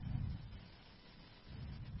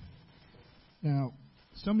Now,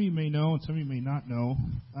 some of you may know and some of you may not know,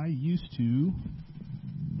 I used to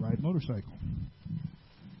ride a motorcycle.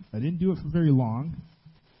 I didn't do it for very long.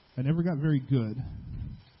 I never got very good.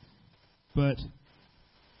 But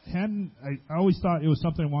I always thought it was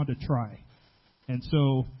something I wanted to try. And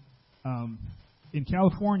so in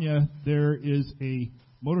California, there is a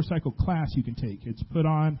motorcycle class you can take. It's put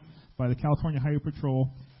on by the California Highway Patrol.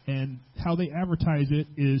 And how they advertise it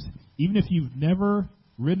is, even if you've never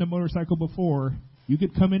ridden a motorcycle before, you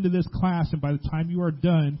could come into this class, and by the time you are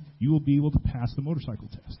done, you will be able to pass the motorcycle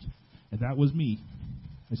test. And that was me.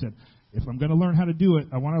 I said, if I'm going to learn how to do it,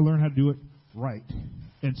 I want to learn how to do it right.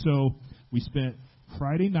 And so we spent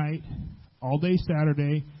Friday night, all day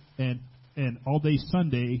Saturday, and all day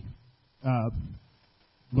Sunday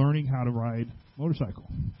learning how to ride motorcycle.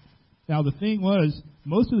 Now, the thing was,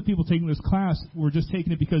 most of the people taking this class were just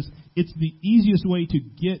taking it because it's the easiest way to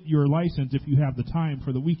get your license if you have the time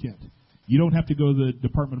for the weekend. You don't have to go to the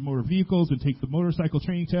Department of Motor Vehicles and take the motorcycle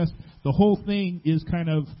training test. The whole thing is kind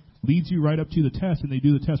of leads you right up to the test, and they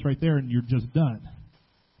do the test right there, and you're just done.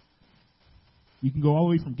 You can go all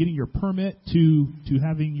the way from getting your permit to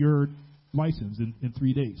having your license in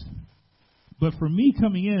 3 days. But for me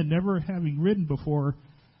coming in, never having ridden before,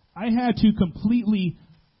 I had to completely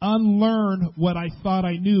unlearn what I thought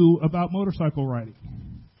I knew about motorcycle riding.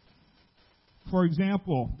 For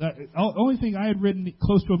example, the only thing I had ridden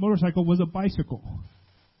close to a motorcycle was a bicycle.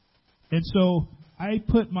 And so I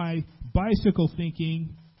put my bicycle thinking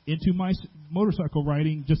into my motorcycle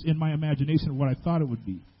riding just in my imagination of what I thought it would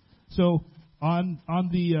be. So on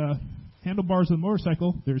the handlebars of the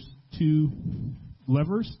motorcycle, there's two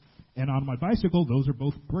levers, and on my bicycle, those are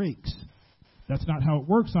both brakes. That's not how it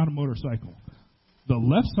works on a motorcycle. The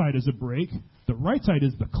left side is a brake, the right side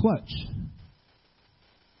is the clutch.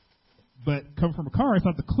 But coming from a car, I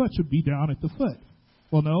thought the clutch would be down at the foot.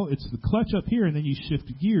 Well, no, it's the clutch up here, and then you shift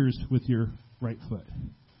gears with your right foot.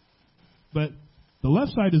 But the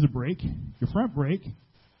left side is a brake, your front brake.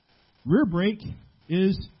 Rear brake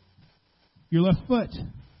is your left foot.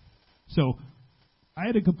 So I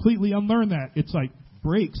had to completely unlearn that. It's like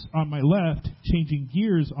brakes on my left, changing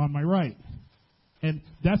gears on my right. And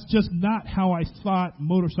that's just not how I thought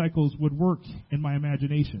motorcycles would work in my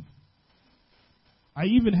imagination. I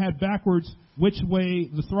even had backwards which way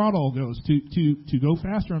the throttle goes. To go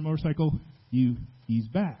faster on a motorcycle, you ease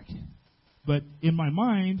back. But in my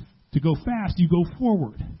mind, to go fast, you go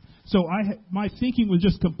forward. So my thinking was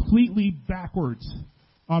just completely backwards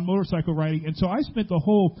on motorcycle riding. And so I spent the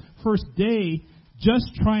whole first day just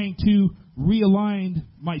trying to realign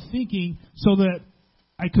my thinking so that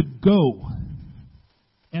I could go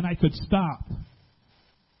and I could stop.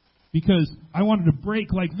 Because I wanted to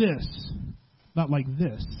brake like this, not like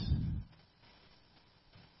this.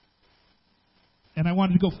 And I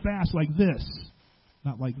wanted to go fast like this,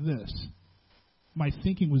 not like this. My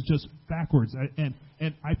thinking was just backwards. And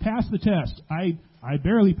I passed the test. I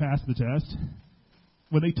barely passed the test.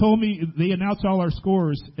 When they told me, they announced all our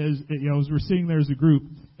scores as we're sitting there as a group,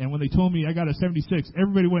 and when they told me I got a 76,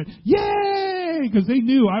 everybody went, yay! Because they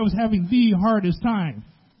knew I was having the hardest time.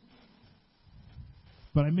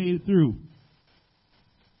 But I made it through.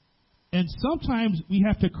 And sometimes we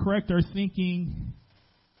have to correct our thinking,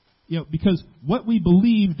 because what we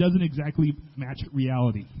believe doesn't exactly match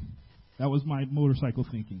reality. That was my motorcycle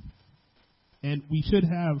thinking. And we should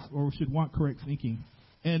want correct thinking.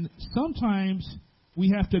 And sometimes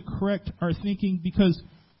we have to correct our thinking because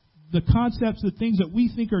the concepts, the things that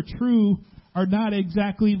we think are true, are not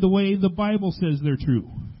exactly the way the Bible says they're true.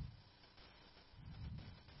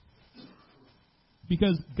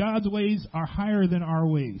 Because God's ways are higher than our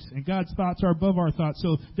ways, and God's thoughts are above our thoughts.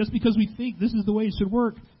 So just because we think this is the way it should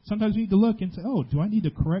work, sometimes we need to look and say, do I need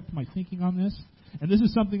to correct my thinking on this? And this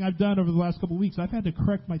is something I've done over the last couple of weeks. I've had to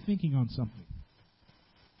correct my thinking on something.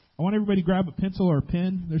 I want everybody to grab a pencil or a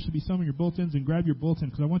pen. There should be some in your bulletins, and grab your bulletin,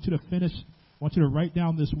 because I want you to write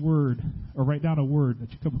down this word, or write down a word that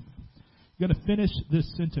you got to finish this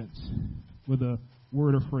sentence with a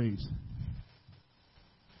word or phrase.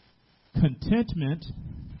 Contentment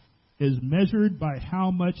is measured by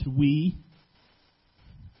how much we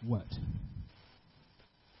what?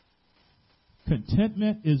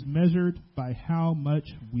 Contentment is measured by how much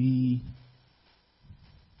we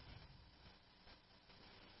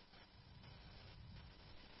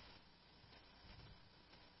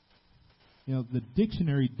the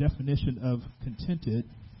dictionary definition of contented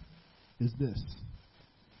is this: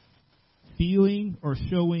 feeling or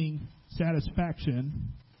showing satisfaction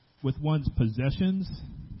with one's possessions,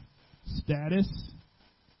 status,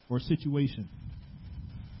 or situation.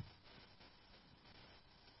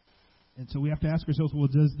 And so we have to ask ourselves, well,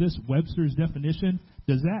 does this Webster's definition,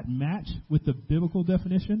 does that match with the biblical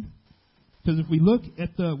definition? Because if we look at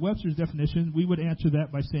the Webster's definition, we would answer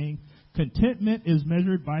that by saying, contentment is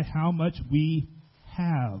measured by how much we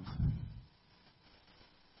have.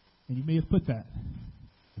 And you may have put that.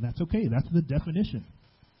 And that's okay. That's the definition.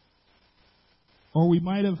 Or we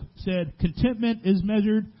might have said, contentment is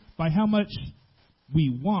measured by how much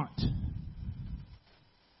we want.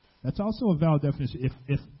 That's also a valid definition.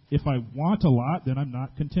 If I want a lot, then I'm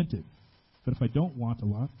not contented. But if I don't want a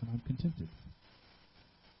lot, then I'm contented.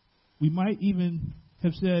 We might even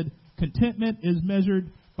have said, contentment is measured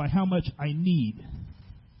by how much I need.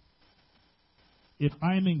 If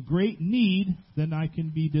I'm in great need, then I can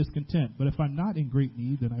be discontent. But if I'm not in great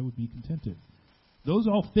need, then I would be contented. Those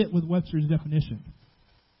all fit with Webster's definition.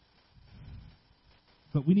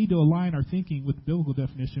 But we need to align our thinking with the biblical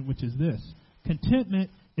definition, which is this.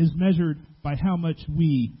 Contentment is measured by how much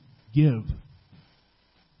we give.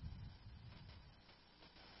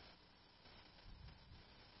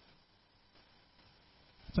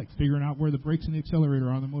 It's like figuring out where the brakes and the accelerator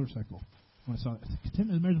are on the motorcycle. When I saw it,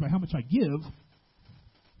 contentment is measured by how much I give.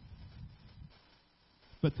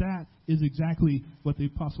 But that is exactly what the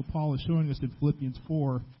Apostle Paul is showing us in Philippians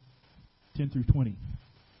 4, 10 through 20.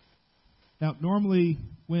 Now, normally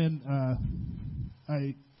when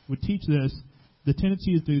I would teach this, the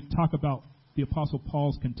tendency is to talk about the Apostle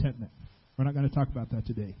Paul's contentment. We're not going to talk about that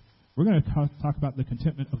today. We're going to talk about the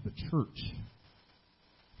contentment of the church.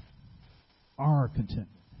 Our contentment.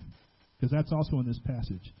 Because that's also in this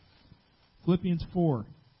passage. Philippians 4,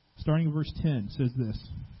 starting in verse 10, says this.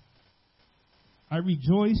 I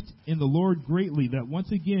rejoiced in the Lord greatly that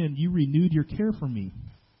once again you renewed your care for me.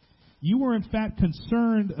 You were in fact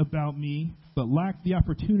concerned about me, but lacked the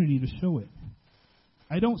opportunity to show it.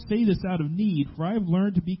 I don't say this out of need, for I have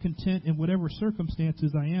learned to be content in whatever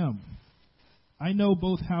circumstances I am. I know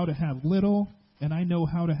both how to have little, and I know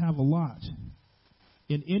how to have a lot.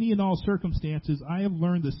 In any and all circumstances, I have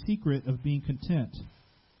learned the secret of being content,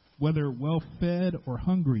 whether well-fed or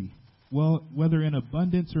hungry, whether in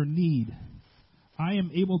abundance or need. I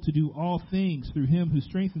am able to do all things through him who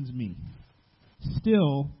strengthens me.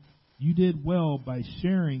 Still, you did well by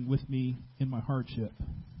sharing with me in my hardship.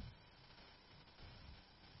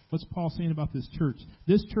 What's Paul saying about this church?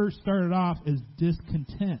 This church started off as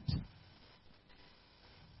discontent.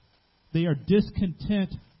 They are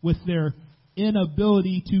discontent with their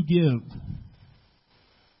inability to give.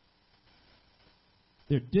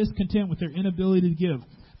 They're discontent with their inability to give.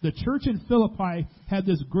 The church in Philippi had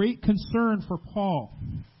this great concern for Paul.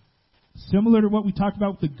 Similar to what we talked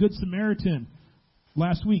about with the Good Samaritan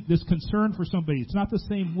last week, this concern for somebody. It's not the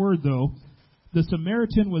same word, though. The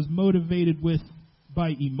Samaritan was motivated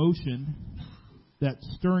by emotion, that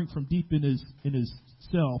stirring from deep in his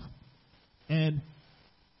self. And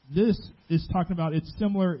this is talking about, it's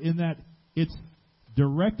similar in that it's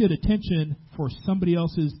directed attention for somebody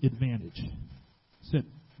else's advantage. So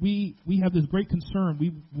we have this great concern.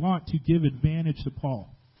 We want to give advantage to Paul.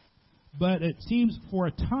 But it seems for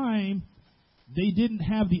a time they didn't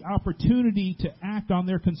have the opportunity to act on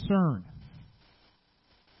their concern.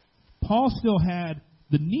 Paul still had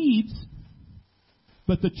the needs,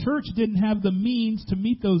 but the church didn't have the means to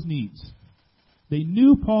meet those needs. They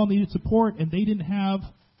knew Paul needed support, and they didn't have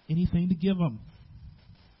anything to give him.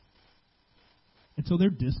 And so they're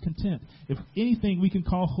discontent. If anything we can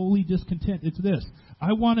call holy discontent, it's this.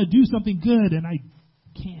 I want to do something good, and I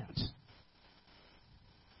can't.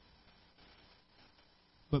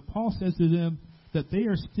 But Paul says to them that they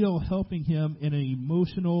are still helping him in an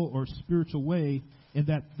emotional or spiritual way, and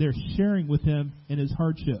that they're sharing with him in his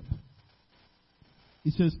hardship.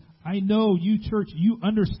 He says, I know you, church, you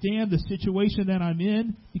understand the situation that I'm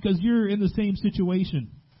in because you're in the same situation.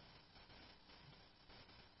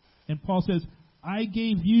 And Paul says, I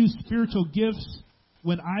gave you spiritual gifts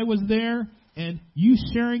when I was there, and you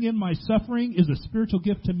sharing in my suffering is a spiritual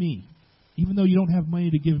gift to me, even though you don't have money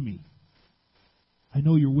to give me. I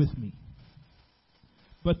know you're with me.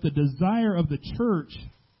 But the desire of the church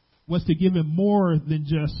was to give him more than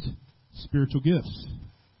just spiritual gifts.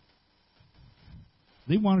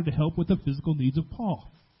 They wanted to help with the physical needs of Paul.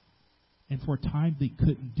 And for a time, they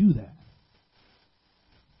couldn't do that.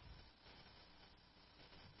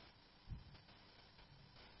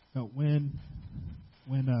 Now, when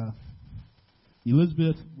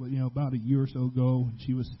Elizabeth, about a year or so ago,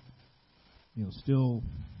 she was, still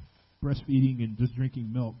breastfeeding and just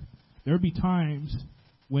drinking milk, there would be times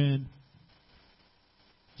when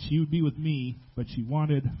she would be with me, but she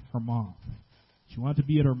wanted her mom. She wanted to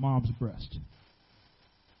be at her mom's breast.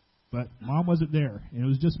 But Mom wasn't there, and it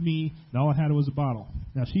was just me, and all I had was a bottle.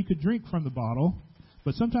 Now, she could drink from the bottle,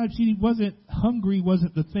 but sometimes she wasn't hungry,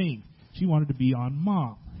 wasn't the thing. She wanted to be on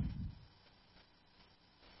Mom.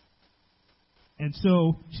 And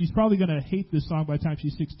so she's probably going to hate this song by the time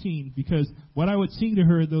she's 16, because what I would sing to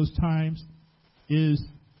her at those times is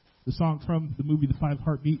the song from the movie The Five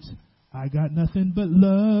Heartbeats. I got nothing but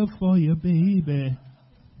love for you, baby.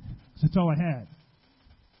 That's all I had.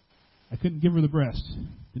 I couldn't give her the breast.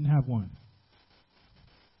 Didn't have one.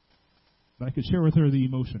 But I could share with her the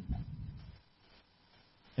emotion.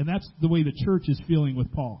 And that's the way the church is feeling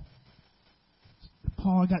with Paul.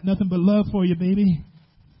 Paul, I got nothing but love for you, baby.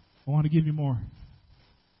 I want to give you more.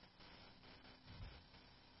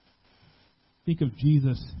 Think of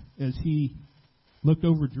Jesus as he looked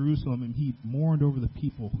over Jerusalem and he mourned over the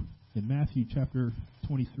people. In Matthew chapter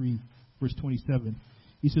 23, verse 27,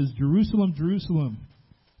 he says, Jerusalem, Jerusalem,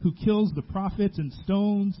 who kills the prophets and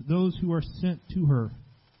stones those who are sent to her.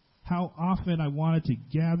 How often I wanted to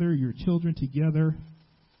gather your children together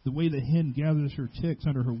the way the hen gathers her chicks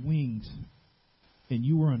under her wings, and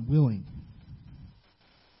you were unwilling.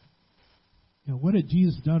 You know, what had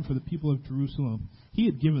Jesus done for the people of Jerusalem? He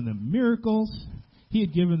had given them miracles. He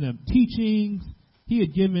had given them teachings. He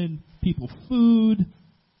had given people food.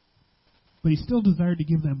 But he still desired to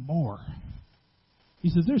give them more. He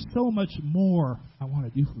says, there's so much more I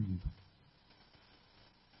want to do for you.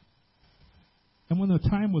 And when the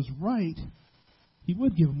time was right, he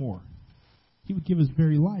would give more. He would give his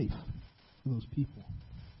very life for those people.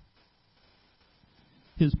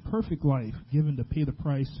 His perfect life given to pay the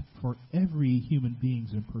price for every human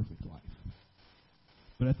being's imperfect life.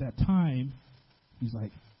 But at that time, he's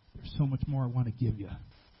like, there's so much more I want to give you.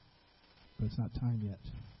 But it's not time yet.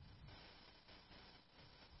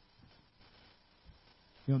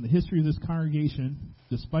 You know, in the history of this congregation,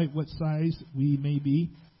 despite what size we may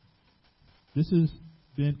be, this has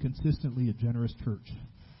been consistently a generous church,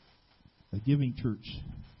 a giving church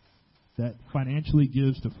that financially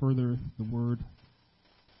gives to further the word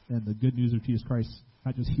and the good news of Jesus Christ,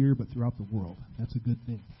 not just here, but throughout the world. That's a good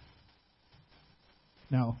thing.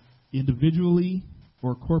 Now, individually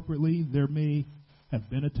or corporately, there may have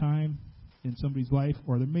been a time in somebody's life,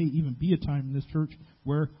 or there may even be a time in this church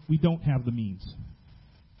where we don't have the means.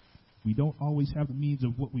 We don't always have the means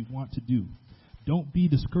of what we want to do. Don't be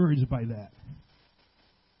discouraged by that.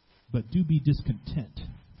 But do be discontent.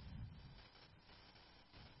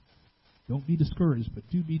 Don't be discouraged, but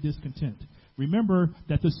do be discontent. Remember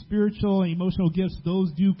that the spiritual and emotional gifts,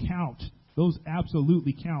 those do count. Those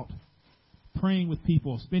absolutely count. Praying with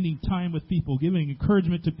people, spending time with people, giving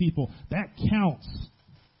encouragement to people, that counts.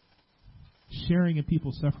 Sharing in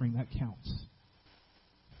people's suffering, that counts.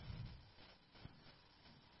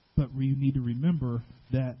 But we need to remember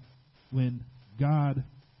that when God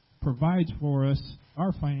provides for us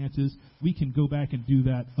our finances, we can go back and do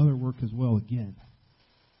that other work as well again.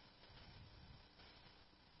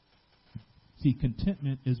 See,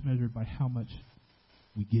 contentment is measured by how much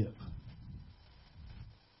we give.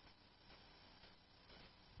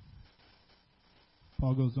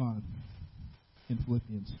 Paul goes on in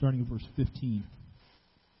Philippians, starting in verse 15.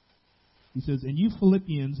 He says, and you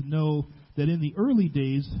Philippians know that in the early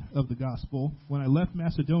days of the gospel, when I left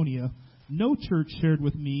Macedonia, no church shared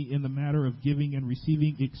with me in the matter of giving and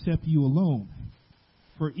receiving except you alone.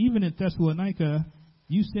 For even in Thessalonica,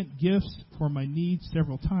 you sent gifts for my needs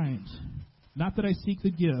several times. Not that I seek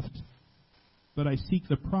the gift, but I seek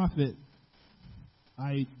the profit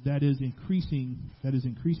that is increasing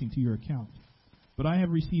to your account. But I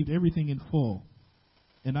have received everything in full,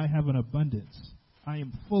 and I have an abundance. I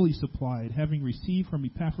am fully supplied, having received from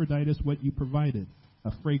Epaphroditus what you provided,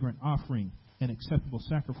 a fragrant offering, an acceptable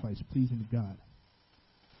sacrifice pleasing to God.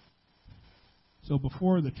 So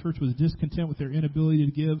before, the church was discontent with their inability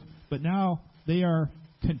to give, but now they are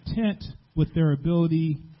content with their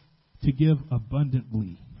ability to give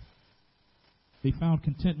abundantly. They found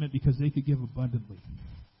contentment because they could give abundantly.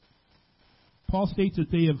 Paul states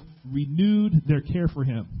that they have renewed their care for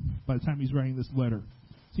him by the time he's writing this letter.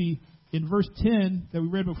 See, in verse 10 that we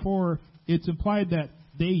read before, it's implied that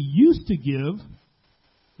they used to give,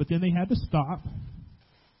 but then they had to stop,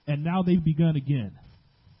 and now they've begun again.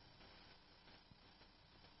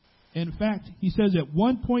 In fact, he says at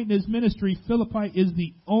one point in his ministry, Philippi is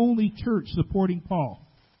the only church supporting Paul,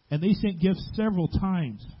 and they sent gifts several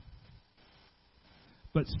times.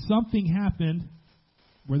 But something happened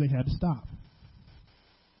where they had to stop.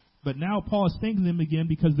 But now Paul is thanking them again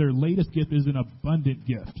because their latest gift is an abundant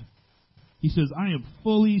gift. He says, I am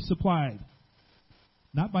fully supplied.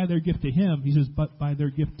 Not by their gift to him, he says, but by their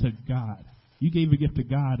gift to God. You gave a gift to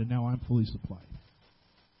God, and now I'm fully supplied.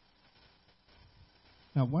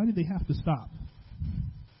 Now, why did they have to stop?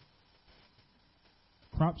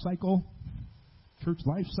 Crop cycle? Church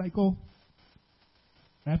life cycle?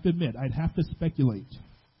 I have to admit, I'd have to speculate.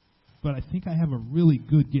 But I think I have a really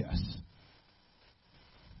good guess.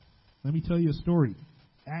 Let me tell you a story.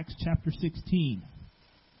 Acts chapter 16.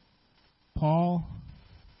 Paul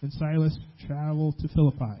and Silas travel to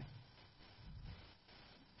Philippi.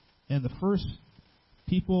 And the first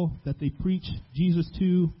people that they preach Jesus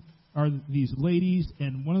to are these ladies.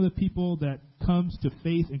 And one of the people that comes to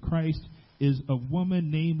faith in Christ is a woman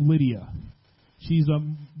named Lydia. She's a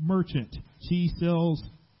merchant. She sells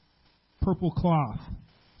purple cloth.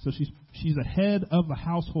 So she's the head of the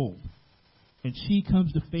household. And she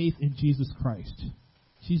comes to faith in Jesus Christ.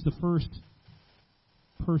 She's the first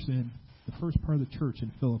person, the first part of the church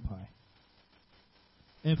in Philippi.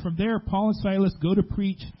 And from there, Paul and Silas go to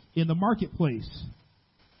preach in the marketplace.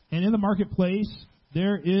 And in the marketplace,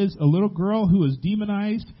 there is a little girl who is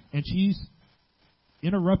demonized, and she's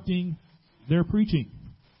interrupting their preaching.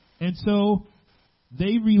 And so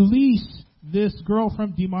they release this girl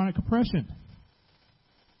from demonic oppression.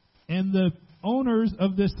 And the owners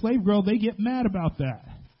of this slave girl, they get mad about that.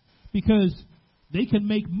 Because they can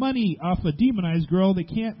make money off a demonized girl. They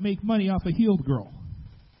can't make money off a healed girl.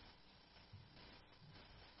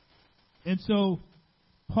 And so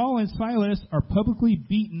Paul and Silas are publicly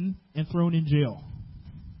beaten and thrown in jail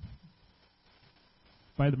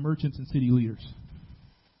by the merchants and city leaders.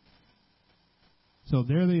 So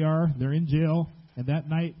there they are. They're in jail. And that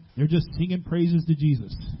night, they're just singing praises to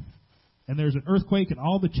Jesus. And there's an earthquake, and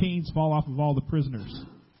all the chains fall off of all the prisoners.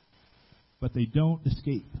 But they don't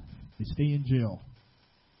escape. They stay in jail.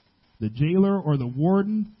 The jailer or the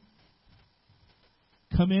warden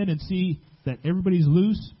come in and see that everybody's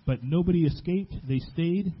loose, but nobody escaped. They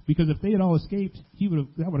stayed, because if they had all escaped,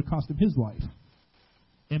 that would have cost him his life.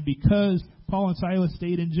 And because Paul and Silas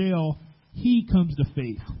stayed in jail, he comes to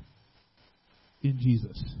faith in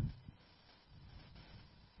Jesus.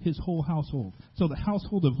 His whole household. So the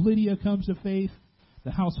household of Lydia comes to faith.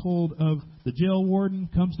 The household of the jail warden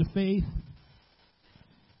comes to faith.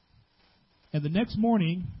 And the next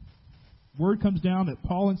morning, word comes down that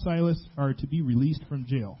Paul and Silas are to be released from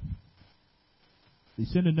jail. They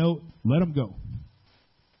send a note, let them go.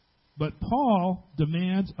 But Paul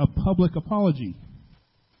demands a public apology.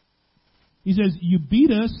 He says, you beat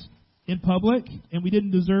us in public and we didn't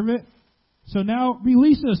deserve it, so now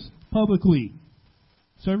release us publicly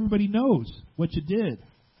so everybody knows what you did.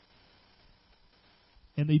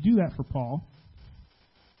 And they do that for Paul,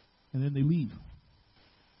 and then they leave.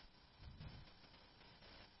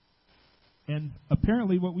 And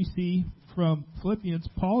apparently what we see from Philippians,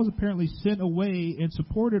 Paul is apparently sent away and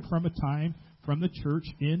supported from a time from the church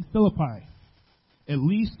in Philippi. At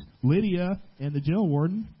least Lydia and the jail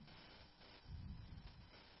warden.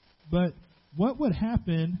 But what would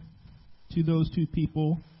happen to those two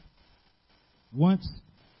people once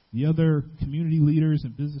the other community leaders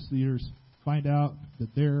and business leaders find out that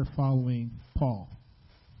they're following Paul,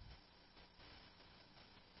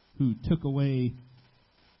 who took away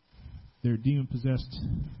their demon-possessed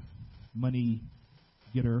money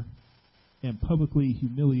getter and publicly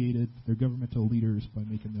humiliated their governmental leaders by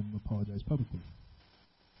making them apologize publicly?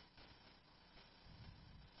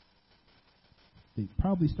 They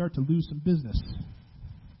probably start to lose some business.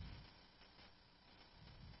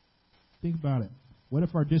 Think about it. What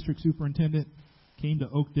if our district superintendent came to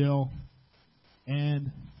Oakdale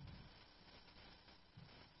and,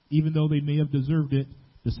 even though they may have deserved it,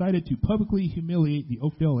 decided to publicly humiliate the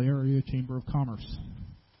Oakdale Area Chamber of Commerce?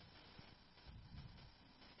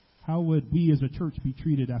 How would we as a church be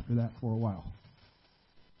treated after that for a while?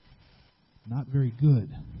 Not very good.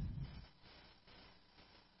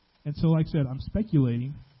 And so, like I said, I'm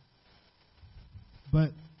speculating,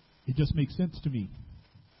 but it just makes sense to me.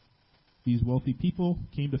 These wealthy people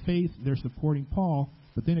came to faith, they're supporting Paul,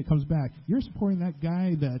 but then it comes back, you're supporting that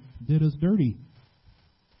guy that did us dirty.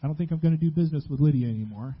 I don't think I'm going to do business with Lydia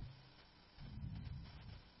anymore.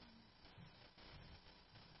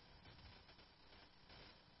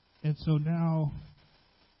 And so now,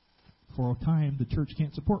 for a time, the church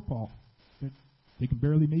can't support Paul. They can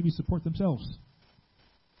barely maybe support themselves.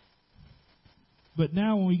 But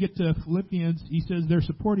now when we get to Philippians, he says they're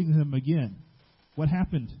supporting him again. What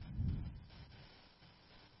happened?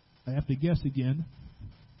 I have to guess again.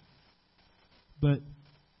 But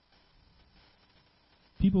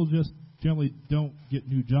people just generally don't get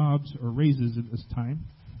new jobs or raises at this time.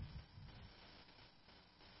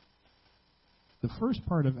 The first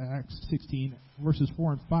part of Acts 16, verses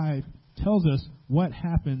 4 and 5, tells us what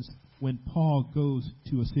happens when Paul goes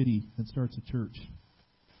to a city and starts a church.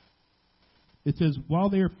 It says, while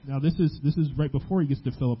they are, now this is right before he gets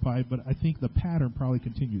to Philippi, but I think the pattern probably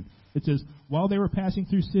continued. It says, while they were passing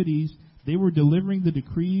through cities, they were delivering the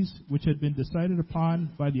decrees which had been decided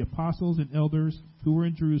upon by the apostles and elders who were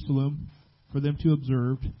in Jerusalem for them to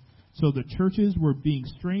observe. So the churches were being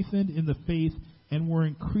strengthened in the faith and were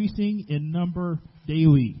increasing in number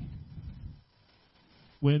daily.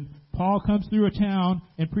 When Paul comes through a town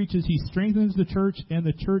and preaches, he strengthens the church, and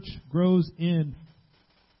the church grows in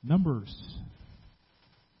numbers.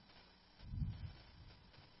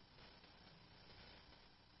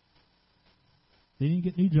 They didn't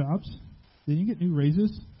get new jobs. They didn't get new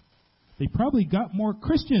raises. They probably got more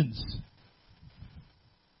Christians.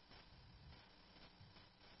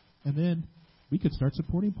 And then we could start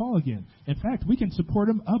supporting Paul again. In fact, we can support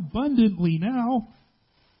him abundantly now.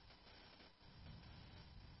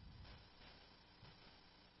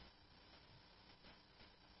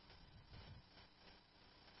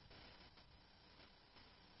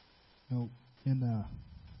 In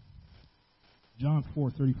John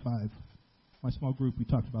 4:35, my small group, we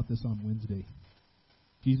talked about this on Wednesday.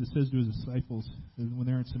 Jesus says to his disciples when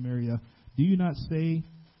they're in Samaria, "Do you not say,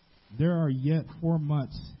 there are yet 4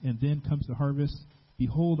 months, and then comes the harvest?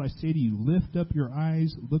 Behold, I say to you, lift up your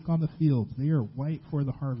eyes, look on the fields. They are white for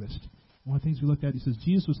the harvest." One of the things we looked at, he says,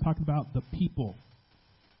 Jesus was talking about the people.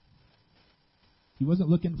 He wasn't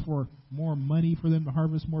looking for more money for them to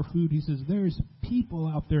harvest more food. He says, there's people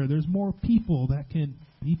out there. There's more people that can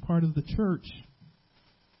be part of the church.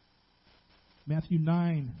 Matthew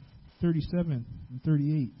 9:37 and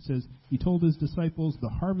 38 says, he told his disciples, the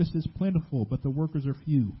harvest is plentiful, but the workers are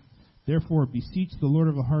few. Therefore, beseech the Lord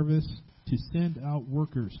of the harvest to send out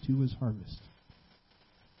workers to his harvest.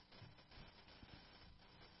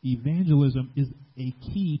 Evangelism is a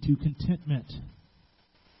key to contentment.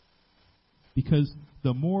 Because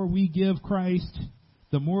the more we give Christ,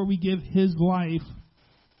 the more we give his life,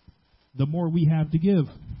 the more we have to give.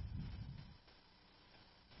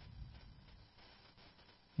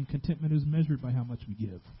 And contentment is measured by how much we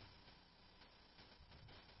give.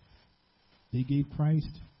 They gave Christ,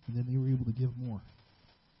 and then they were able to give more.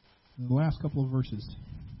 In the last couple of verses,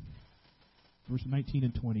 verse 19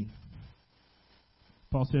 and 20,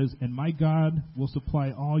 Paul says, and my God will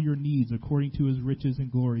supply all your needs according to his riches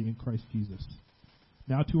and glory in Christ Jesus.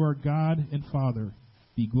 Now to our God and Father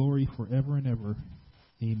be glory forever and ever.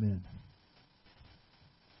 Amen.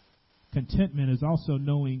 Contentment is also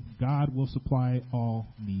knowing God will supply all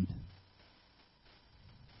need.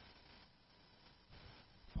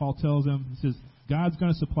 Paul tells them, he says, God's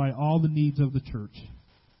going to supply all the needs of the church.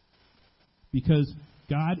 Because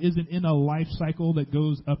God isn't in a life cycle that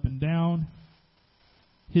goes up and down.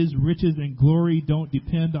 His riches and glory don't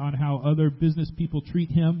depend on how other business people treat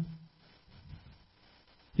him.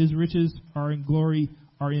 His riches are in glory,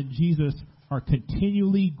 are in Jesus, are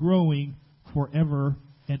continually growing forever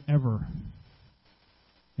and ever.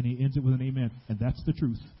 And he ends it with an amen. And that's the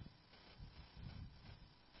truth.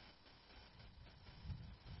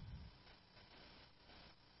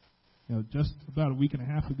 Just about a week and a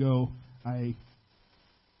half ago, I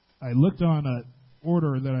looked on an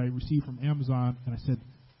order that I received from Amazon, and I said,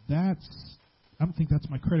 I don't think that's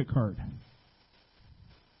my credit card.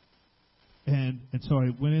 And so I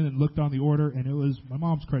went in and looked on the order, and it was my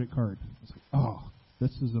mom's credit card. I was like, oh,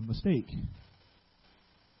 this is a mistake.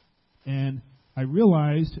 And I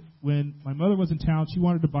realized when my mother was in town, she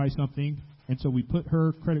wanted to buy something, and so we put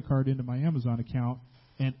her credit card into my Amazon account,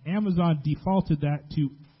 and Amazon defaulted that to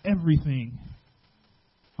everything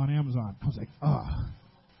on Amazon. I was like,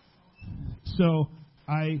 So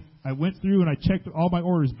I went through and I checked all my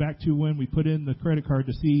orders back to when we put in the credit card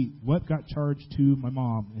to see what got charged to my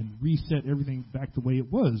mom and reset everything back the way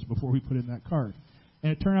it was before we put in that card.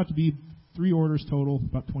 And it turned out to be 3 orders total,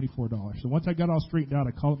 about $24. So once I got all straightened out,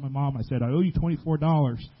 I called up my mom. I said, I owe you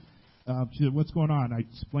 $24. She said, what's going on? I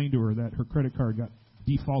explained to her that her credit card got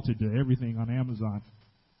defaulted to everything on Amazon.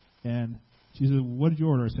 And she said, what did you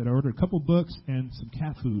order? I said, I ordered a couple books and some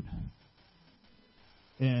cat food.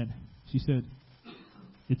 And she said,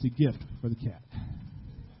 it's a gift for the cat.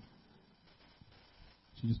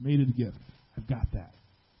 She just made it a gift. I've got that.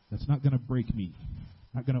 That's not going to break me.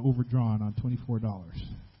 Not going to overdrawn on $24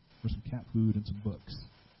 for some cat food and some books.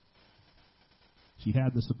 She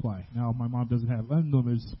had the supply. Now, my mom doesn't have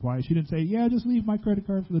unlimited supply. She didn't say, yeah, just leave my credit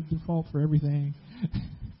card for the default for everything.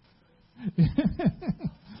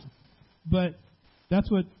 But that's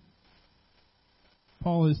what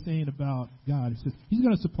Paul is saying about God. He says, he's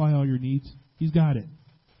going to supply all your needs. He's got it.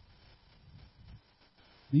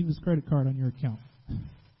 Leave his credit card on your account.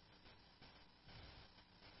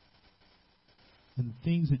 And the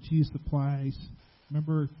things that Jesus supplies,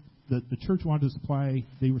 remember the church wanted to supply,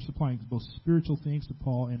 they were supplying both spiritual things to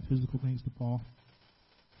Paul and physical things to Paul.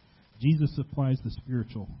 Jesus supplies the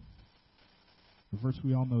spiritual. The verse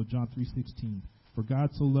we all know, John 3:16. For God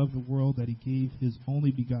so loved the world that he gave his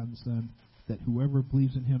only begotten Son, that whoever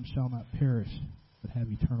believes in him shall not perish, but have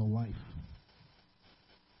eternal life.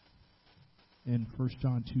 In 1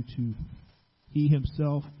 John 2:2, he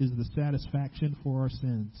himself is the satisfaction for our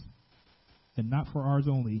sins, and not for ours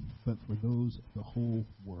only, but for those of the whole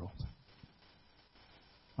world.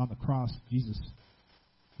 On the cross, Jesus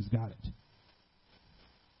has got it.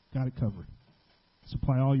 Got it covered.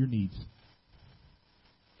 Supply all your needs.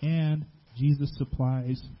 And Jesus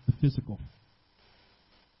supplies the physical.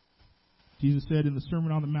 Jesus said in the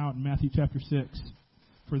Sermon on the Mount in Matthew chapter 6,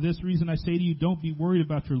 for this reason I say to you, don't be worried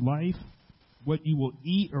about your life, what you will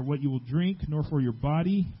eat or what you will drink, nor for your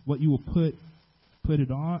body, what you will put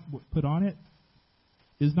on it.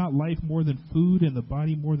 Is not life more than food, and the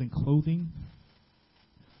body more than clothing?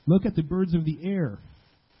 Look at the birds of the air.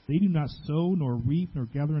 They do not sow, nor reap, nor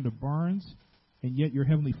gather into barns, and yet your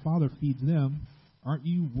heavenly Father feeds them. Aren't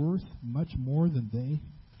you worth much more than they?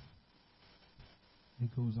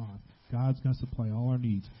 It goes on. God's going to supply all our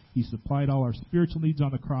needs. He supplied all our spiritual needs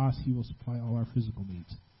on the cross. He will supply all our physical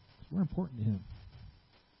needs. We're important to him.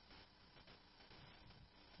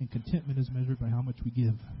 And contentment is measured by how much we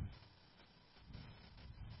give.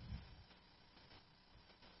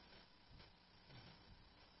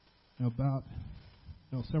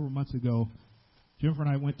 Now, several months ago, Jennifer and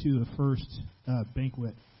I went to the first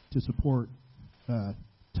banquet to support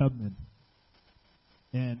Tubman.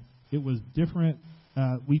 And it was different.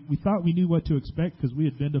 We thought we knew what to expect because we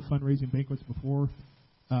had been to fundraising banquets before.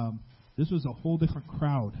 This was a whole different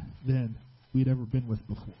crowd than we'd ever been with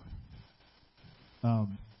before.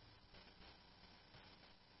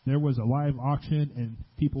 There was a live auction, and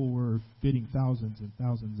people were bidding thousands and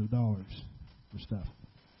thousands of dollars for stuff.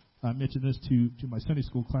 I mentioned this to my Sunday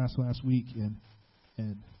school class last week, and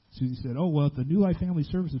Susie said, oh, well, at the New Life Family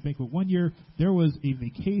Services Banquet, one year there was a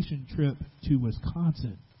vacation trip to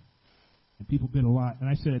Wisconsin, and people bid a lot. And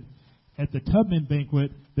I said, at the Tubman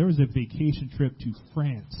Banquet, there was a vacation trip to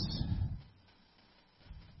France.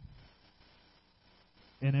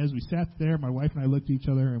 And as we sat there, my wife and I looked at each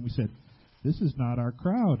other, and we said, this is not our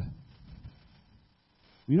crowd.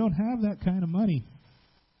 We don't have that kind of money.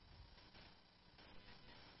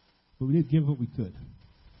 But we did give what we could.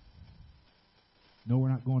 No, we're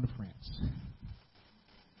not going to France.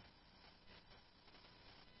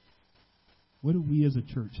 What do we as a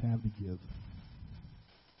church have to give?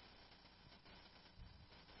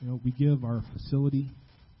 We give our facility.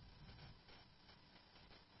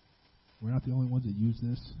 We're not the only ones that use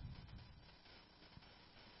this.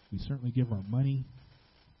 We certainly give our money,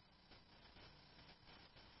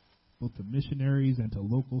 both to missionaries and to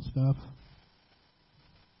local stuff.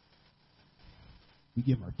 We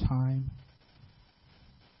give our time.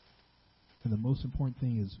 And the most important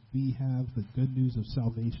thing is we have the good news of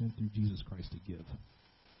salvation through Jesus Christ to give.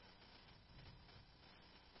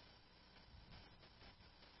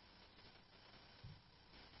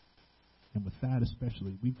 And with that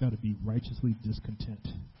especially, we've got to be righteously discontent.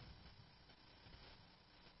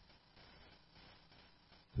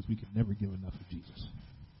 Because we can never give enough of Jesus.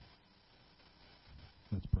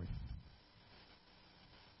 Let's pray.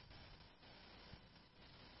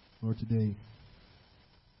 Lord, today,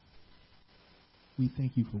 we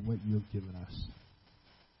thank you for what you have given us.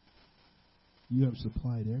 You have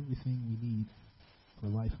supplied everything we need for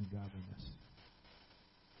life and godliness.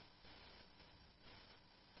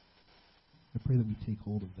 I pray that we take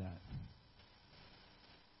hold of that.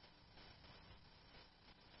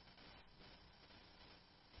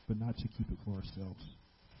 But not to keep it for ourselves.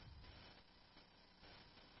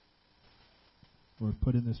 Lord,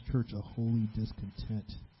 put in this church a holy discontent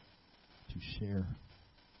to share.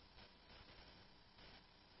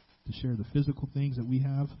 To share the physical things that we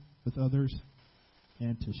have with others,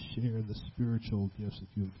 and to share the spiritual gifts that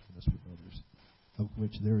you have given us with others, of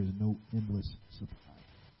which there is no endless supply.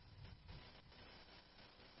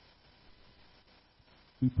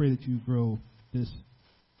 We pray that you grow this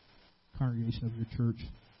congregation of your church,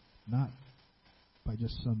 not by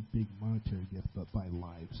just some big monetary gift, but by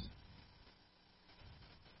lives.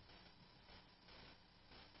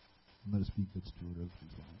 And let us be good steward of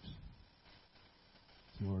these lives.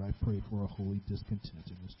 So, Lord, I pray for a holy discontent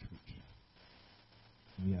in this church.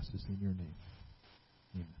 And we ask this in your name.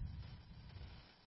 Amen.